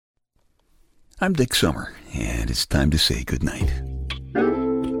I'm Dick Summer, and it's time to say goodnight.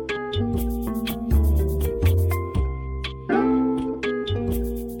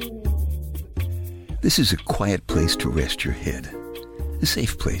 This is a quiet place to rest your head, a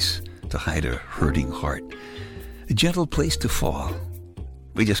safe place to hide a hurting heart, a gentle place to fall.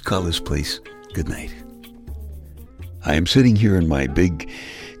 We just call this place goodnight. I am sitting here in my big,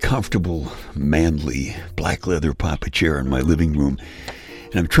 comfortable, manly, black leather papa chair in my living room,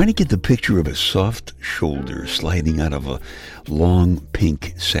 and I'm trying to get the picture of a soft shoulder sliding out of a long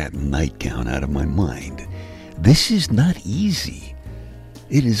pink satin nightgown out of my mind. This is not easy.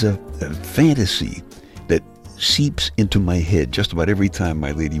 It is a fantasy that seeps into my head just about every time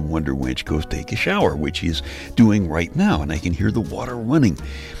my Lady Wonder Wench goes take a shower, which she is doing right now, and I can hear the water running.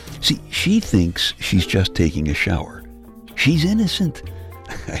 See, she thinks she's just taking a shower. She's innocent.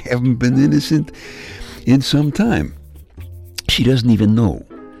 I haven't been innocent in some time. She doesn't even know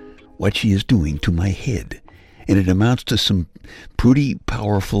what she is doing to my head, and it amounts to some pretty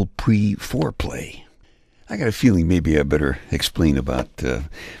powerful pre-foreplay. I got a feeling maybe I better explain about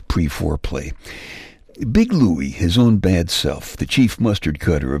pre-foreplay. Big Louie, his own bad self, the chief mustard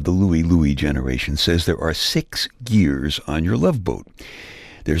cutter of the Louie generation, says there are 6 gears on your love boat.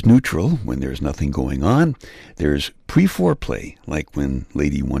 There's neutral, when there's nothing going on. There's pre-foreplay, like when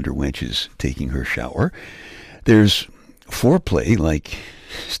Lady Wonder Wench is taking her shower. There's foreplay, like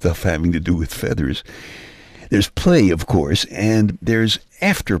stuff having to do with feathers. There's play, of course, and there's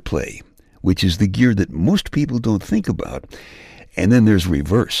afterplay, which is the gear that most people don't think about. And then there's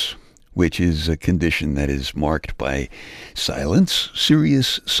reverse, which is a condition that is marked by silence,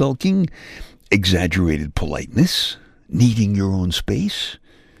 serious sulking, exaggerated politeness, needing your own space,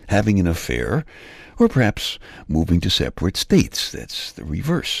 having an affair, or perhaps moving to separate states. That's the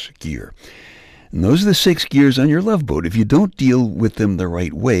reverse gear. And those are the 6 gears on your love boat. If you don't deal with them the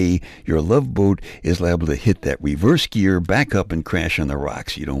right way, your love boat is liable to hit that reverse gear, back up, and crash on the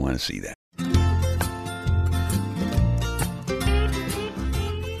rocks. You don't want to see that.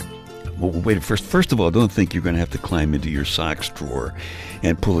 Well, wait, first of all, don't think you're going to have to climb into your socks drawer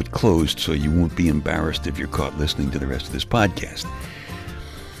and pull it closed so you won't be embarrassed if you're caught listening to the rest of this podcast.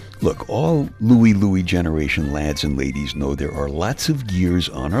 Look, all Louie generation lads and ladies know there are lots of gears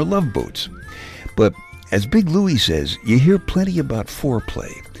on our love boats. But as Big Louie says, you hear plenty about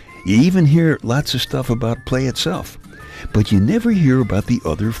foreplay. You even hear lots of stuff about play itself. But you never hear about the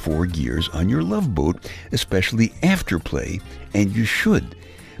other 4 gears on your love boat, especially afterplay, and you should,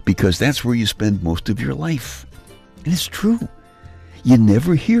 because that's where you spend most of your life. And it's true. You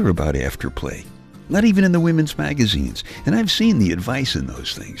never hear about afterplay, not even in the women's magazines, and I've seen the advice in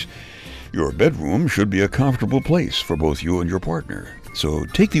those things. Your bedroom should be a comfortable place for both you and your partner. So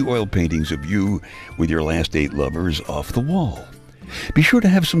take the oil paintings of you with your last 8 lovers off the wall. Be sure to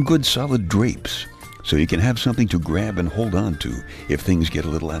have some good solid drapes so you can have something to grab and hold on to if things get a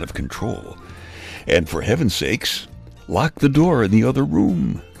little out of control. And for heaven's sakes, lock the door in the other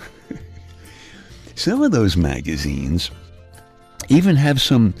room. Some of those magazines even have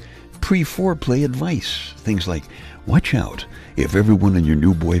some pre-foreplay advice. Things like, watch out if everyone in your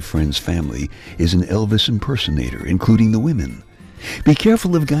new boyfriend's family is an Elvis impersonator, including the women. Be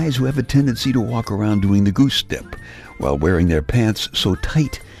careful of guys who have a tendency to walk around doing the goose step while wearing their pants so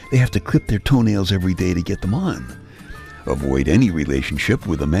tight they have to clip their toenails every day to get them on. Avoid any relationship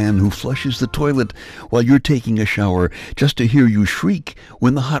with a man who flushes the toilet while you're taking a shower just to hear you shriek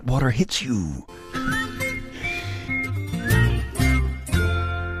when the hot water hits you.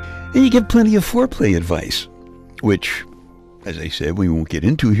 And you get plenty of foreplay advice, which, as I said, we won't get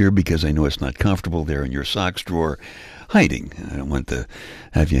into here because I know it's not comfortable there in your socks drawer hiding. I don't want to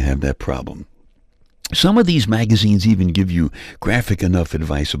have you have that problem. Some of these magazines even give you graphic enough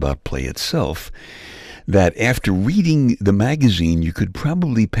advice about play itself that after reading the magazine, you could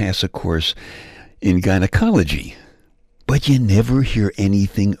probably pass a course in gynecology. But you never hear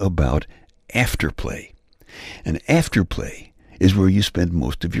anything about afterplay. And afterplay is where you spend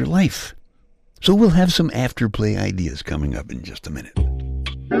most of your life. So we'll have some afterplay ideas coming up in just a minute.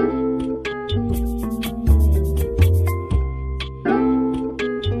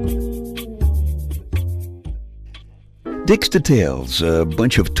 Dick's Details, a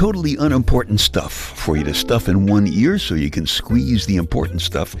bunch of totally unimportant stuff for you to stuff in one ear so you can squeeze the important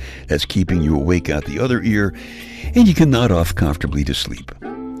stuff that's keeping you awake out the other ear, and you can nod off comfortably to sleep.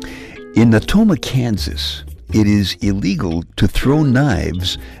 In Natoma, Kansas, it is illegal to throw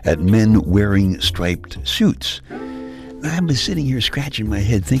knives at men wearing striped suits. I've been sitting here scratching my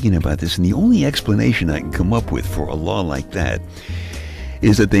head thinking about this, and the only explanation I can come up with for a law like that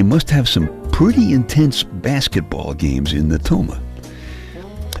is that they must have some pretty intense basketball games in Natoma.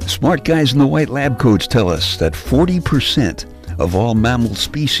 Smart guys in the white lab coats tell us that 40% of all mammal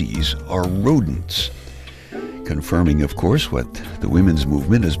species are rodents, confirming, of course, what the women's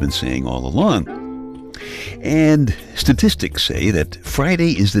movement has been saying all along. And statistics say that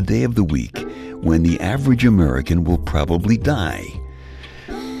Friday is the day of the week when the average American will probably die.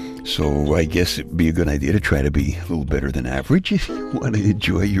 So I guess it'd be a good idea to try to be a little better than average if you want to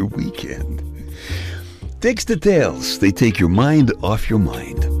enjoy your weekend. Takes the tales. They take your mind off your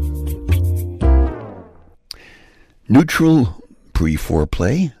mind. Neutral,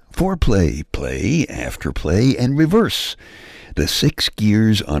 pre-foreplay, foreplay, play, afterplay, and reverse. The 6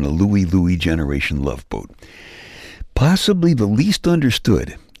 gears on a Louie Louie generation love boat. Possibly the least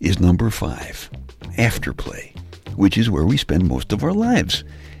understood is number 5, afterplay, which is where we spend most of our lives.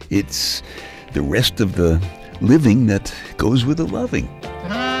 It's the rest of the living that goes with the loving.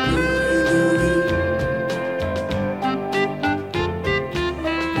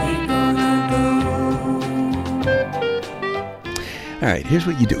 All right, here's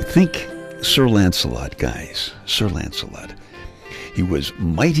what you do. Think Sir Lancelot, guys. Sir Lancelot. He was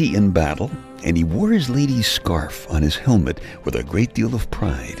mighty in battle, and he wore his lady's scarf on his helmet with a great deal of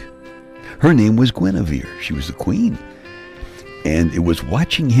pride. Her name was Guinevere. She was the queen. And it was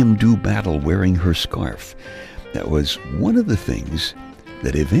watching him do battle wearing her scarf that was one of the things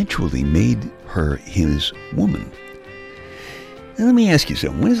that eventually made her his woman. Now, let me ask you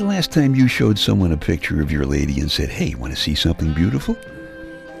something. When is the last time you showed someone a picture of your lady and said, hey, want to see something beautiful?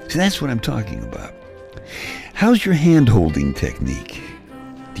 See, that's what I'm talking about. How's your hand-holding technique?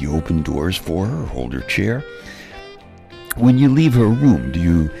 Do you open doors for her or hold her chair? When you leave her room, do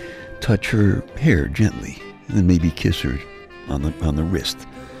you touch her hair gently and then maybe kiss her on the wrist,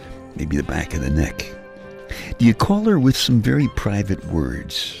 maybe the back of the neck? Do you call her with some very private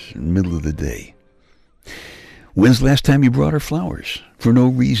words in the middle of the day? When's the last time you brought her flowers? For no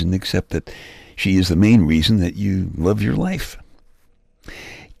reason except that she is the main reason that you love your life.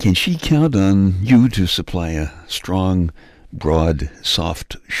 Can she count on you to supply a strong, broad,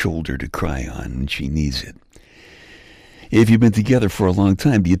 soft shoulder to cry on when she needs it? If you've been together for a long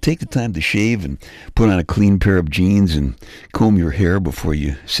time, do you take the time to shave and put on a clean pair of jeans and comb your hair before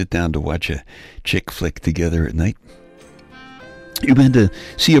you sit down to watch a chick flick together at night? You been to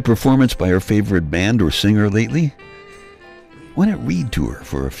see a performance by her favorite band or singer lately? Why not read to her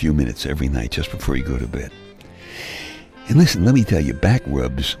for a few minutes every night just before you go to bed? And listen, let me tell you, back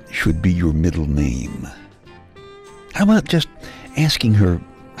rubs should be your middle name. How about just asking her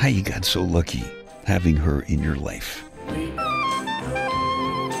how you got so lucky having her in your life?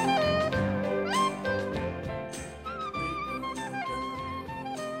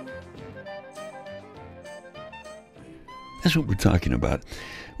 That's what we're talking about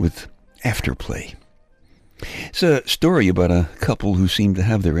with afterplay. It's a story about a couple who seem to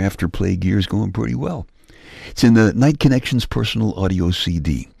have their afterplay gears going pretty well. It's in the Night Connections personal audio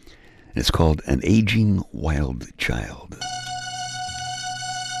CD. It's called An Aging Wild Child.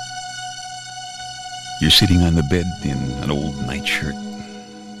 You're sitting on the bed in an old nightshirt,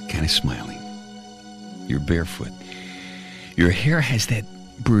 kind of smiling. You're barefoot. Your hair has that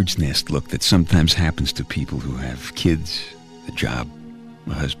bird's nest look that sometimes happens to people who have kids, a job,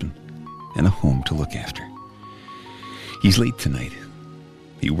 a husband, and a home to look after. He's late tonight.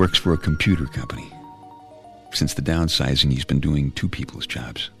 He works for a computer company. Since the downsizing, he's been doing 2 people's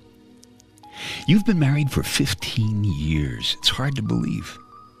jobs. You've been married for 15 years. It's hard to believe.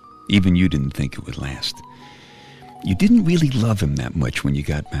 Even you didn't think it would last. You didn't really love him that much when you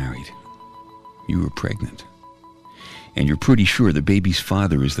got married. You were pregnant. And you're pretty sure the baby's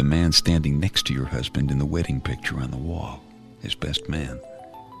father is the man standing next to your husband in the wedding picture on the wall, his best man.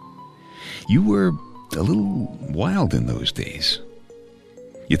 You were a little wild in those days.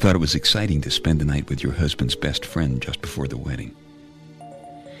 You thought it was exciting to spend the night with your husband's best friend just before the wedding.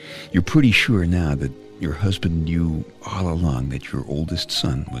 You're pretty sure now that your husband knew all along that your oldest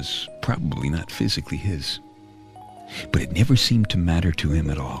son was probably not physically his. But it never seemed to matter to him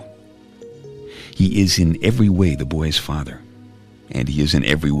at all. He is in every way the boy's father, and he is in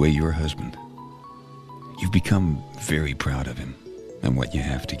every way your husband. You've become very proud of him and what you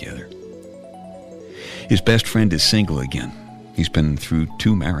have together. His best friend is single again. He's been through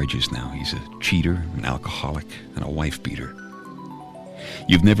 2 marriages now. He's a cheater, an alcoholic, and a wife-beater.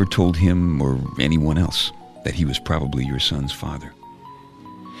 You've never told him or anyone else that he was probably your son's father.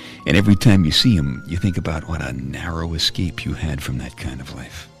 And every time you see him, you think about what a narrow escape you had from that kind of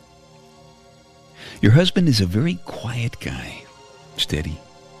life. Your husband is a very quiet guy, steady,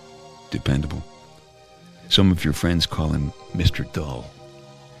 dependable. Some of your friends call him Mr. Dull.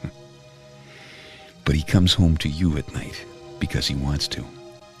 But he comes home to you at night because he wants to.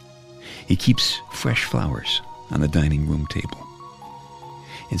 He keeps fresh flowers on the dining room table.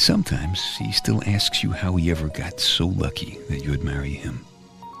 And sometimes he still asks you how he ever got so lucky that you would marry him.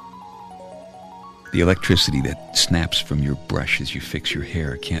 The electricity that snaps from your brush as you fix your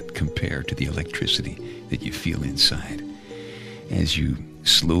hair can't compare to the electricity that you feel inside as you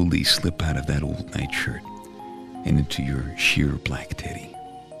slowly slip out of that old nightshirt and into your sheer black teddy.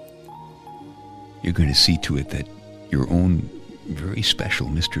 You're going to see to it that your own very special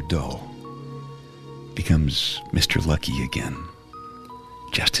Mr. Dull becomes Mr. Lucky again,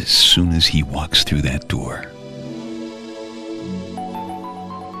 just as soon as he walks through that door.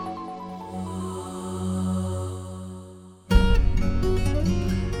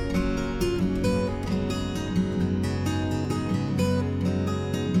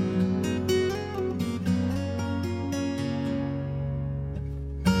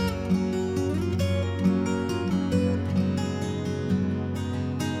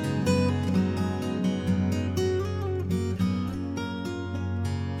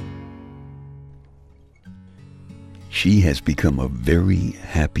 She has become a very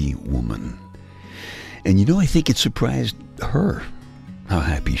happy woman. And I think it surprised her how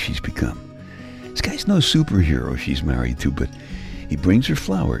happy she's become. This guy's no superhero she's married to, but he brings her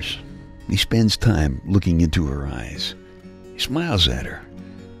flowers. He spends time looking into her eyes. He smiles at her.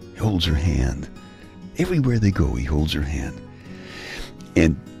 He holds her hand. Everywhere they go, he holds her hand.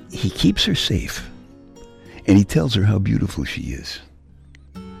 And he keeps her safe. And he tells her how beautiful she is.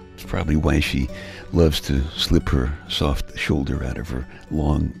 It's probably why she loves to slip her soft shoulder out of her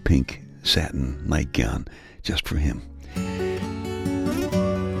long pink satin nightgown just for him.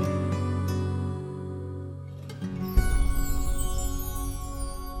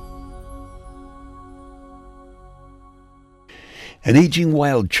 An Aging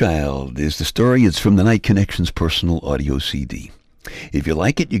Wild Child is the story. It's from the Night Connections personal audio CD. If you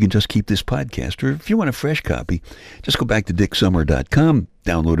like it, you can just keep this podcast, or if you want a fresh copy, just go back to dicksummer.com,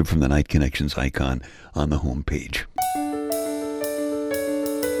 download it from the Night Connections icon on the home page.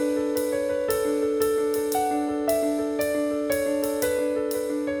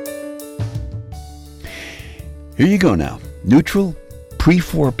 Here you go now. Neutral,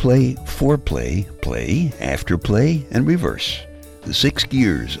 pre-foreplay, foreplay, play, afterplay, and reverse. The 6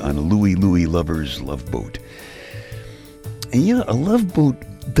 gears on a Louie Louie lover's love boat. And a love boat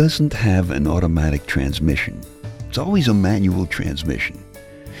doesn't have an automatic transmission. It's always a manual transmission.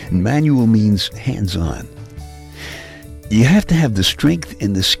 And manual means hands-on. You have to have the strength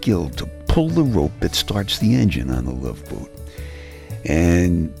and the skill to pull the rope that starts the engine on the love boat.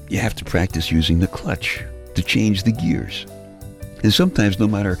 And you have to practice using the clutch to change the gears. And sometimes, no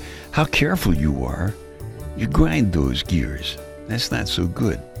matter how careful you are, you grind those gears. That's not so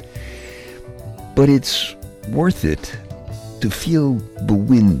good. But it's worth it to feel the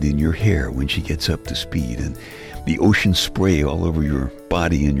wind in your hair when she gets up to speed, and the ocean spray all over your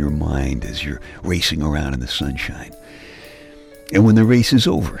body and your mind as you're racing around in the sunshine. And when the race is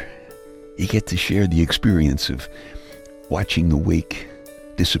over, you get to share the experience of watching the wake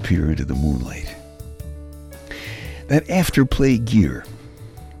disappear into the moonlight. That afterplay gear,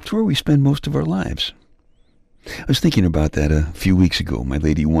 it's where we spend most of our lives. I was thinking about that a few weeks ago. My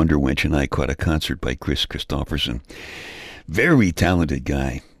lady Wonder Wench and I caught a concert by Kris Kristofferson. Very talented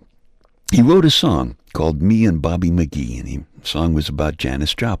guy. He wrote a song called Me and Bobby McGee, and the song was about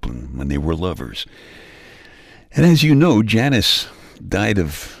Janis Joplin when they were lovers. And as you know, Janis died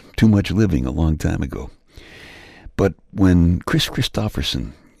of too much living a long time ago. But when Kris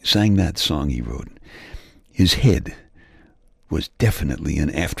Kristofferson sang that song he wrote, his head was definitely an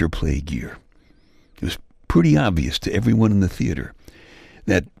afterplay gear. It was pretty obvious to everyone in the theater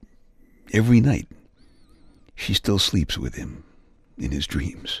that every night she still sleeps with him in his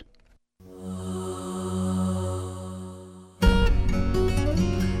dreams.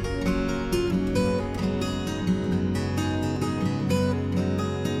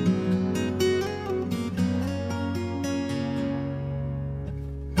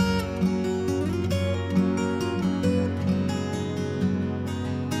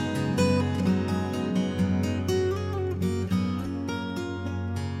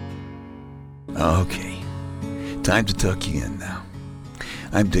 Okay, time to tuck you in now.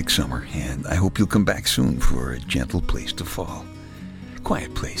 I'm Dick Summer, and I hope you'll come back soon for a gentle place to fall.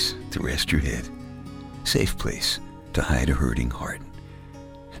 Quiet place to rest your head. Safe place to hide a hurting heart.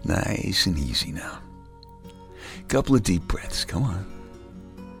 Nice and easy now. Couple of deep breaths, come on.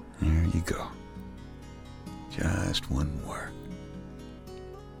 There you go. Just one more.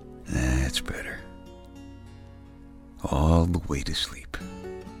 That's better. All the way to sleep.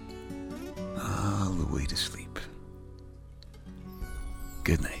 All the way to sleep.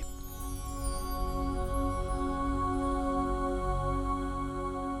 Good night.